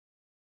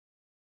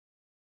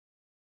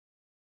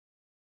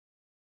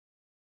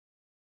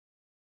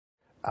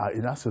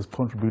INASP has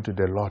contributed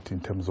a lot in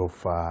terms of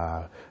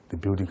the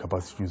Building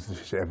Capacity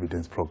Usage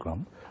Evidence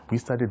Program. We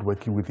started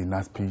working with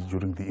INASP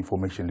during the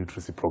information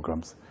literacy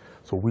programs,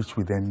 so which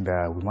we then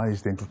we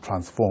managed then to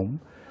transform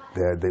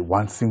the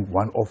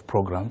one-off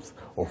programs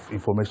of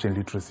information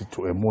literacy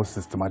to a more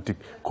systematic,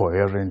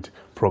 coherent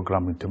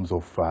program in terms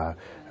of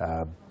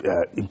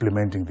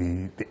implementing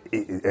the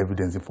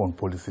evidence-informed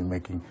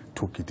policy-making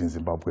toolkit in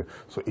Zimbabwe.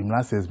 So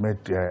INASP has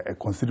made a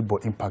considerable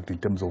impact in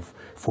terms of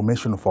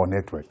formation of our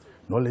network.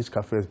 Knowledge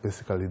cafes,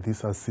 basically,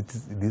 these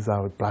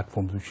are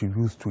platforms which we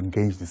use to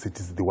engage the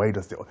citizens, the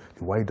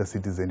wider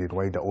citizen and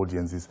wider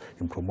audiences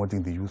in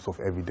promoting the use of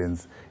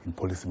evidence in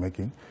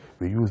policymaking.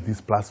 We use these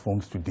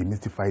platforms to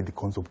demystify the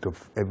concept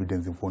of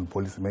evidence-informed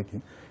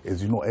policymaking.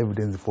 As you know,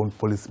 evidence-informed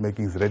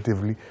policymaking is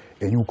relatively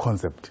a new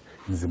concept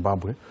in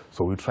Zimbabwe.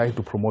 So we try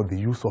to promote the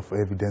use of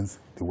evidence,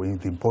 the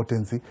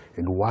importance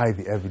and why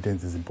the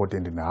evidence is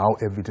important and how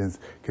evidence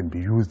can be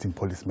used in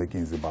policymaking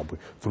in Zimbabwe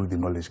through the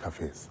knowledge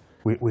cafes.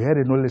 We had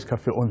a knowledge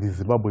cafe on the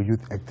Zimbabwe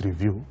Youth Act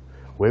review,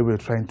 where we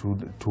tried to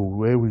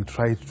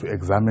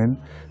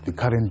examine the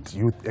current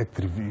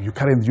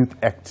Youth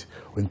Act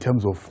in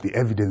terms of the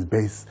evidence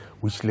base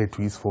which led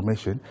to its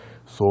formation.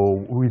 So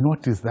we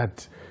noticed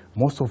that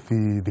most of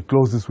the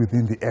clauses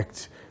within the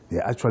Act, they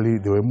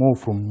were more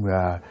from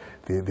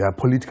they are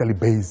politically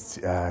based.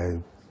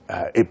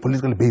 A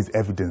politically based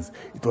evidence.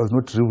 It was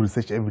not real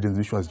research evidence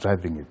which was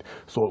driving it.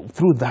 So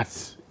through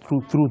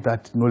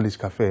that knowledge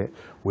cafe,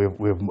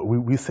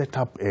 we set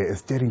up a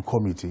steering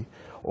committee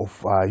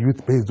of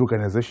youth-based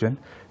organization,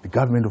 the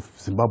government of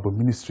Zimbabwe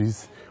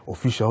ministries,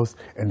 officials,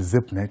 and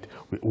ZipNet,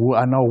 who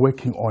are now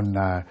working on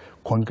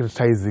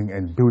concretizing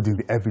and building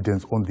the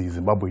evidence on the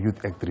Zimbabwe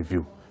Youth Act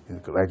review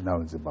right now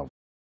in Zimbabwe.